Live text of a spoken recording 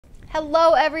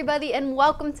Hello everybody and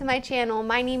welcome to my channel.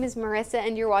 My name is Marissa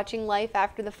and you're watching Life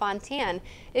After the Fontan.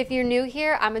 If you're new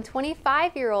here, I'm a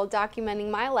 25-year-old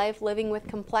documenting my life living with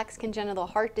complex congenital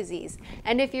heart disease.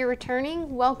 And if you're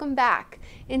returning, welcome back.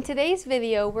 In today's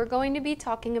video, we're going to be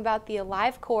talking about the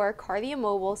Alivecor Kardia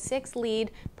Mobile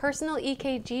 6-lead personal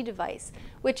EKG device,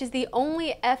 which is the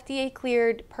only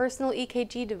FDA-cleared personal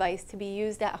EKG device to be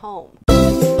used at home.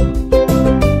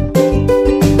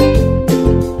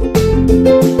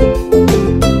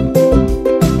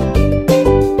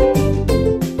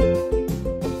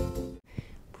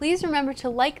 Please remember to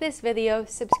like this video,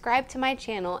 subscribe to my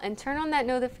channel, and turn on that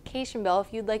notification bell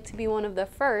if you'd like to be one of the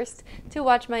first to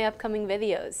watch my upcoming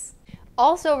videos.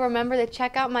 Also, remember to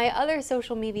check out my other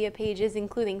social media pages,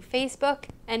 including Facebook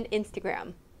and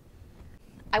Instagram.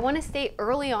 I want to state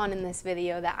early on in this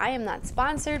video that I am not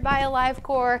sponsored by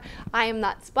Alivecor. I am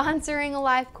not sponsoring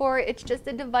Alivecor. It's just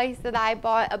a device that I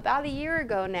bought about a year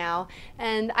ago now,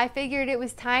 and I figured it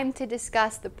was time to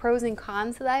discuss the pros and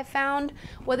cons that I found,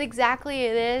 what exactly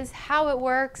it is, how it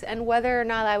works, and whether or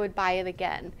not I would buy it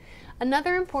again.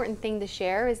 Another important thing to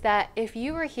share is that if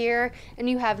you are here and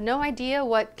you have no idea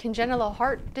what congenital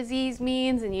heart disease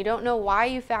means and you don't know why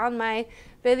you found my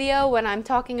video when I'm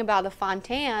talking about a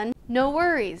Fontan, no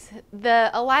worries.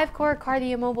 The Alivecor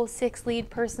Kardia Mobile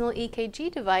 6-lead personal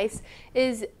EKG device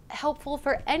is helpful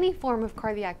for any form of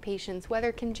cardiac patients,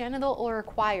 whether congenital or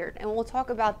acquired, and we'll talk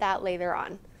about that later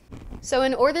on. So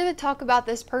in order to talk about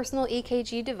this personal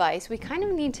EKG device, we kind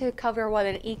of need to cover what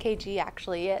an EKG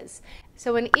actually is.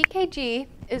 So an EKG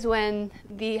is when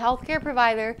the healthcare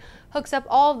provider hooks up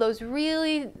all of those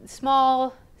really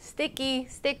small, sticky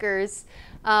stickers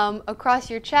across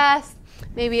your chest,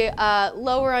 maybe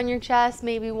lower on your chest,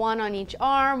 maybe one on each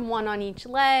arm, one on each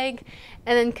leg,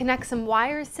 and then connects some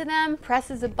wires to them,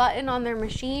 presses a button on their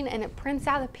machine, and it prints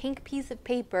out a pink piece of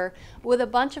paper with a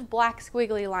bunch of black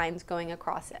squiggly lines going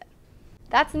across it.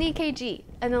 That's an EKG,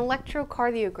 an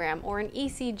electrocardiogram, or an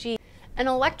ECG. An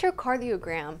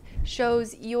electrocardiogram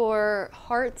shows your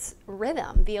heart's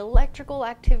rhythm, the electrical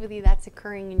activity that's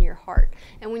occurring in your heart.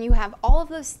 And when you have all of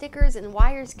those stickers and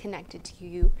wires connected to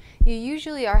you, you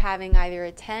usually are having either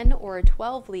a 10 or a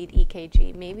 12 lead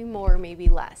EKG, maybe more, maybe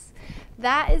less.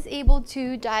 That is able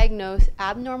to diagnose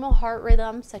abnormal heart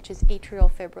rhythms such as atrial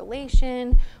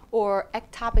fibrillation or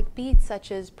ectopic beats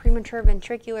such as premature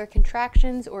ventricular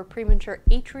contractions or premature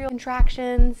atrial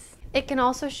contractions. It can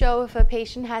also show if a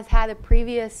patient has had a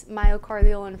previous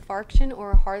myocardial infarction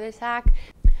or a heart attack.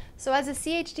 So as a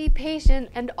CHD patient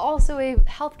and also a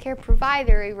healthcare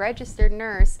provider, a registered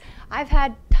nurse, I've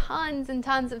had tons of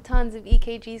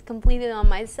EKGs completed on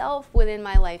myself within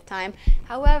my lifetime.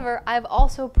 However, I've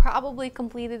also probably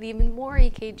completed even more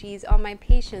EKGs on my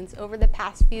patients over the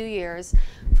past few years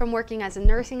from working as a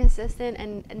nursing assistant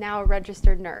and now a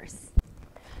registered nurse.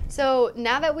 So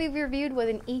now that we've reviewed what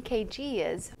an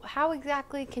EKG is, how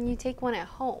exactly can you take one at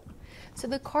home? So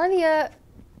the Kardia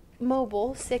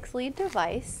Mobile 6-lead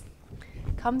device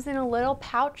comes in a little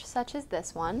pouch such as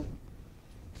this one.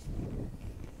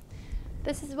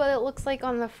 This is what it looks like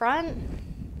on the front,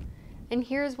 and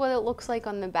here's what it looks like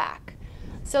on the back.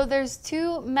 So there's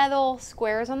two metal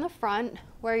squares on the front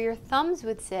where your thumbs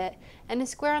would sit, and a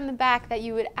square on the back that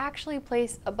you would actually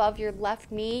place above your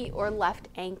left knee or left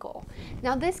ankle.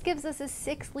 Now this gives us a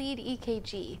 6-lead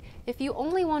EKG. If you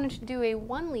only wanted to do a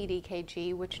 1-lead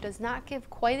EKG, which does not give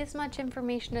quite as much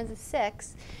information as a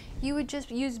 6, you would just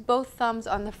use both thumbs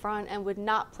on the front and would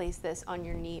not place this on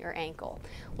your knee or ankle.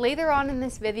 Later on in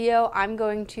this video, I'm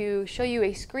going to show you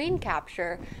a screen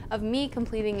capture of me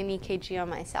completing an EKG on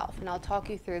myself, and I'll talk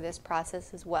you through this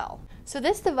process as well. So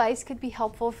this device could be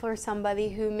helpful for somebody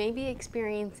who may be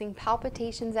experiencing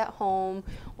palpitations at home,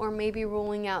 or maybe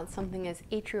ruling out something as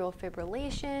atrial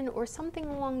fibrillation or something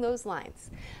along those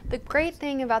lines. The great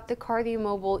thing about the Kardia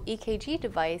Mobile EKG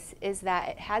device is that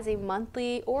it has a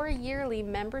monthly or a yearly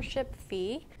membership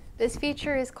fee. This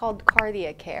feature is called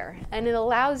Kardia Care, and it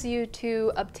allows you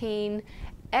to obtain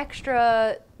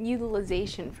extra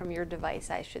utilization from your device,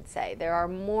 I should say. There are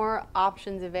more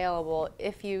options available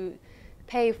if you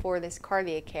pay for this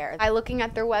Kardia Care. By looking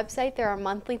at their website, there are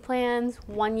monthly plans,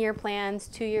 1-year plans,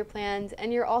 2-year plans,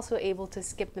 and you're also able to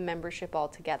skip the membership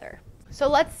altogether. So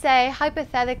let's say,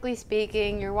 hypothetically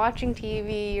speaking, you're watching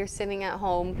TV, you're sitting at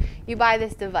home, you buy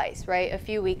this device, right? A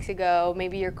few weeks ago,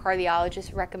 maybe your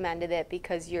cardiologist recommended it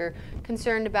because you're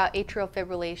concerned about atrial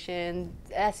fibrillation,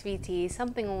 SVT,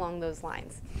 something along those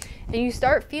lines. And you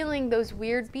start feeling those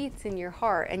weird beats in your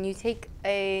heart, and you take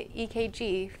a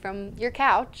EKG from your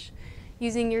couch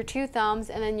using your two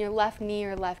thumbs and then your left knee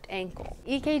or left ankle.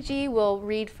 EKG will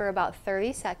read for about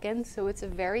 30 seconds, so it's a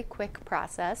very quick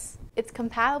process. It's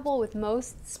compatible with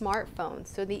most smartphones,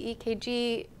 so the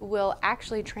EKG will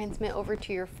actually transmit over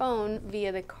to your phone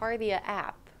via the Kardia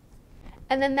app.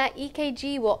 And then that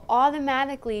EKG will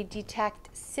automatically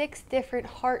detect 6 different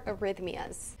heart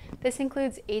arrhythmias. This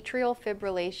includes atrial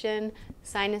fibrillation,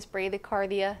 sinus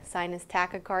bradycardia, sinus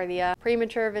tachycardia,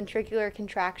 premature ventricular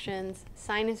contractions,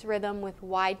 sinus rhythm with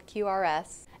wide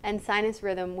QRS, and sinus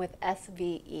rhythm with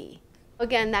SVE.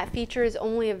 Again, that feature is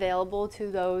only available to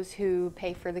those who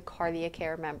pay for the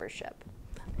Kardia membership.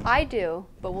 I do,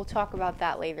 but we'll talk about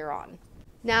that later on.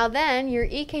 Now then, your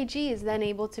EKG is then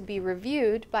able to be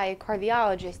reviewed by a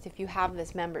cardiologist if you have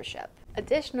this membership.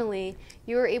 Additionally,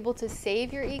 you are able to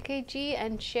save your EKG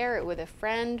and share it with a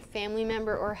friend, family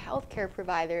member, or healthcare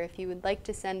provider if you would like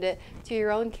to send it to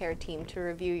your own care team to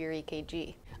review your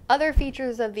EKG. Other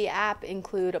features of the app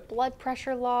include a blood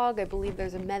pressure log, I believe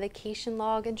there's a medication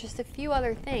log, and just a few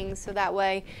other things, so that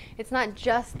way it's not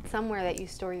just somewhere that you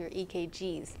store your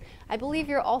EKGs. I believe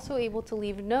you're also able to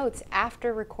leave notes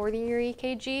after recording your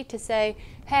EKG to say,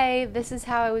 hey, this is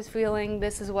how I was feeling,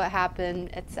 this is what happened,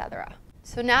 etc.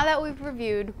 So now that we've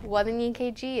reviewed what an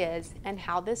EKG is and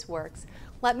how this works,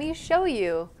 let me show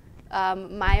you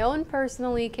my own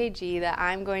personal EKG that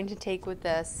I'm going to take with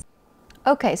this.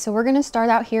 Okay, so we're going to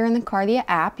start out here in the Kardia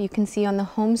app. You can see on the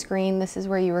home screen, this is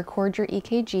where you record your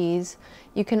EKGs.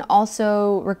 You can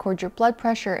also record your blood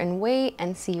pressure and weight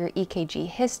and see your EKG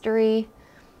history.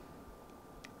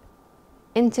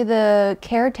 Into the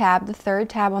care tab, the third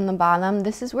tab on the bottom,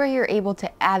 this is where you're able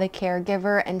to add a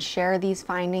caregiver and share these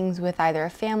findings with either a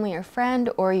family or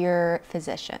friend or your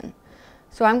physician.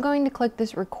 So I'm going to click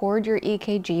this record your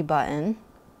EKG button.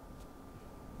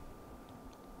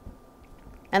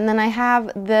 And then I have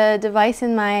the device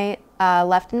in my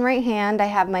left and right hand. I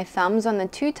have my thumbs on the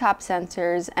 2 top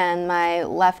sensors and my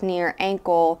left knee or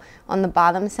ankle on the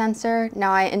bottom sensor.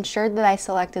 Now I ensured that I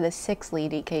selected a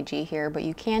 6-lead EKG here, but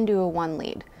you can do a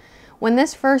 1-lead. When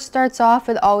this first starts off,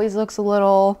 it always looks a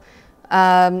little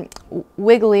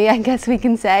wiggly, I guess we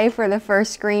can say, for the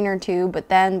first screen or two, but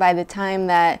then by the time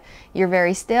that you're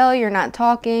very still, you're not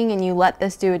talking, and you let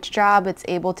this do its job, it's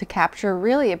able to capture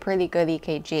really a pretty good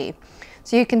EKG.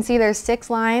 So you can see there's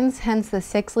 6 lines, hence the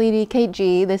 6-lead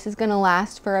EKG. This is going to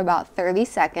last for about 30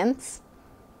 seconds.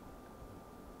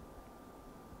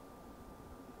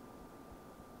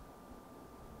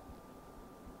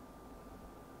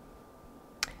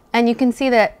 And you can see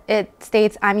that it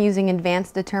states I'm using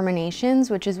advanced determinations,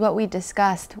 which is what we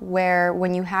discussed, where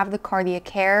when you have the Kardia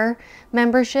Care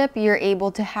membership, you're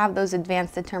able to have those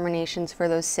advanced determinations for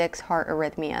those 6 heart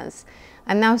arrhythmias.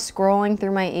 I'm now scrolling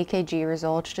through my EKG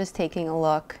results, just taking a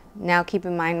look. Now keep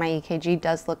in mind my EKG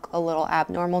does look a little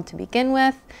abnormal to begin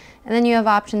with. And then you have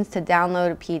options to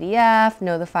download a PDF,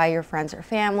 notify your friends or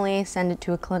family, send it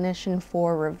to a clinician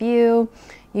for review.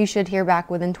 You should hear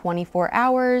back within 24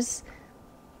 hours.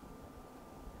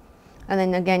 And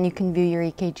then again, you can view your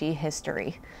EKG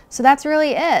history. So that's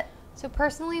really it. So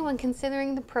personally, when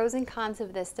considering the pros and cons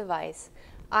of this device,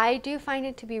 I do find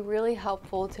it to be really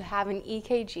helpful to have an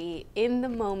EKG in the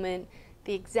moment,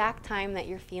 the exact time that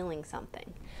you're feeling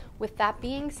something. With that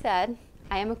being said,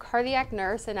 I am a cardiac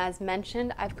nurse, and as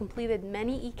mentioned, I've completed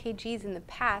many EKGs in the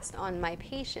past on my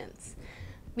patients,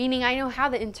 meaning I know how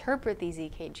to interpret these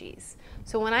EKGs.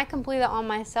 So when I complete it on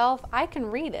myself, I can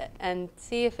read it and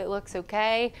see if it looks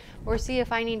okay, or see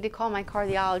if I need to call my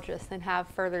cardiologist and have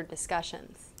further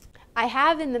discussions. I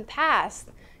have in the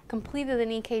past completed an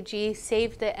EKG,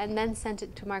 saved it, and then sent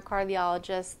it to my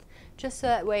cardiologist, just so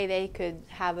that way they could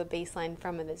have a baseline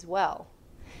from it as well.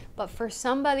 But for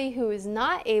somebody who is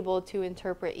not able to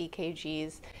interpret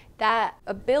EKGs, that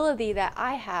ability that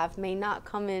I have may not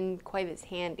come in quite as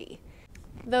handy.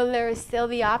 Though there is still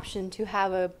the option to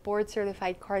have a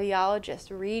board-certified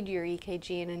cardiologist read your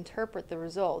EKG and interpret the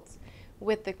results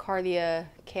with the Kardia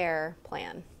Care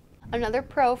plan. Another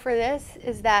pro for this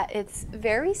is that it's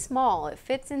very small. It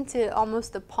fits into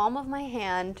almost the palm of my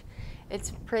hand.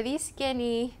 It's pretty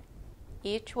skinny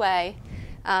each way.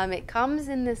 It comes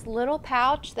in this little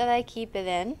pouch that I keep it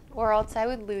in, or else I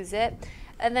would lose it.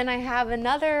 And then I have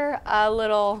another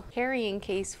little carrying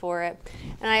case for it.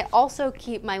 And I also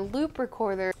keep my loop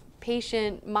recorder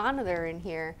patient monitor in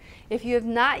here. If you have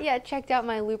not yet checked out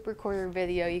my loop recorder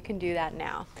video, you can do that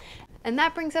now. And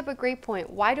that brings up a great point.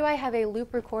 Why do I have a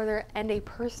loop recorder and a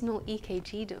personal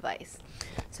EKG device?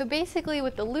 So basically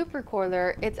with the loop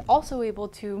recorder, it's also able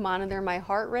to monitor my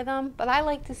heart rhythm, but I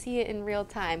like to see it in real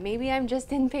time. Maybe I'm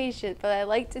just impatient, but I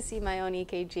like to see my own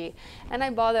EKG. And I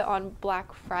bought it on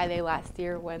Black Friday last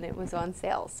year when it was on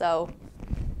sale. So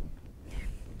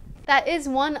That is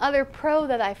one other pro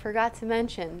that I forgot to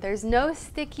mention. There's no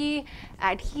sticky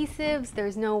adhesives,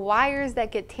 there's no wires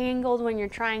that get tangled when you're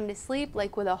trying to sleep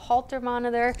like with a Holter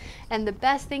monitor, and the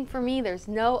best thing for me, there's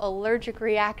no allergic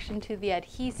reaction to the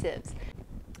adhesives.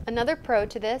 Another pro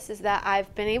to this is that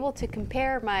I've been able to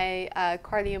compare my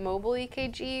Kardia mobile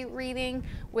EKG reading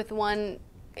with one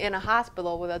in a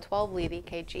hospital with a 12-lead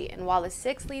EKG, and while the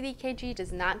 6-lead EKG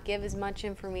does not give as much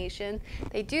information,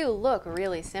 they do look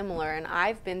really similar, and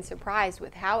I've been surprised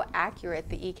with how accurate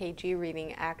the EKG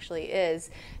reading actually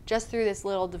is just through this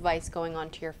little device going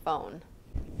onto your phone.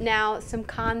 Now, some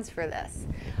cons for this.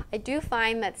 I do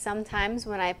find that sometimes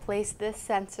when I place this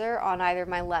sensor on either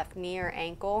my left knee or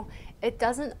ankle, it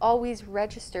doesn't always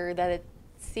register that it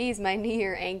sees my knee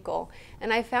or ankle,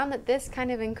 and I found that this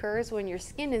kind of occurs when your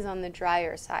skin is on the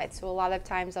drier side. So a lot of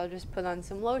times I'll just put on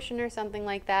some lotion or something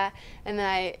like that, and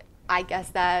then I guess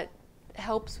that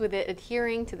helps with it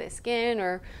adhering to the skin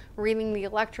or reading the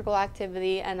electrical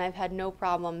activity, and I've had no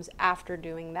problems after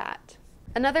doing that.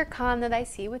 Another con that I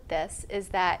see with this is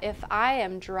that if I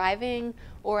am driving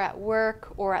or at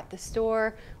work or at the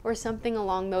store or something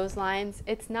along those lines,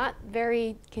 it's not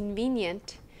very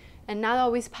convenient and not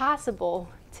always possible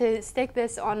to stick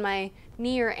this on my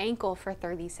knee or ankle for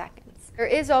 30 seconds. There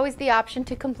is always the option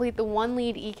to complete the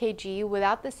 1-lead EKG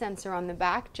without the sensor on the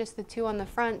back, just the 2 on the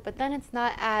front, but then it's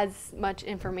not as much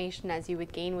information as you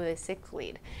would gain with a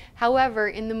 6-lead. However,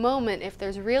 in the moment, if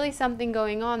there's really something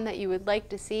going on that you would like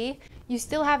to see, you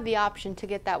still have the option to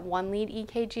get that 1-lead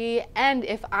EKG, and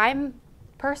if I'm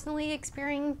personally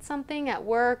experiencing something at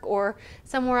work or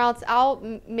somewhere else,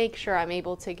 I'll make sure I'm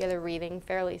able to get a reading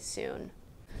fairly soon.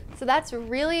 So that's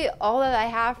really all that I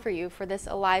have for you for this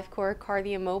Alivecor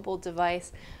Kardia mobile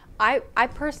device. I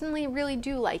personally really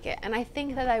do like it, and I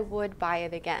think that I would buy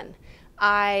it again.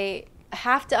 I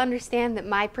have to understand that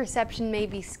my perception may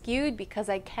be skewed because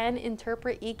I can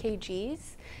interpret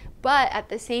EKGs, but at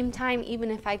the same time,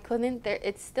 even if I couldn't,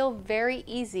 it's still very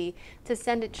easy to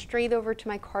send it straight over to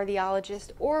my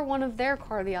cardiologist or one of their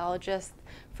cardiologists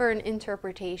for an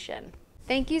interpretation.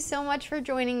 Thank you so much for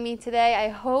joining me today. I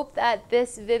hope that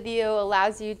this video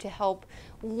allows you to help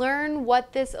learn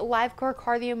what this Alivecor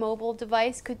Kardia mobile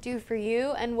device could do for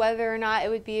you and whether or not it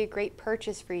would be a great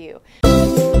purchase for you.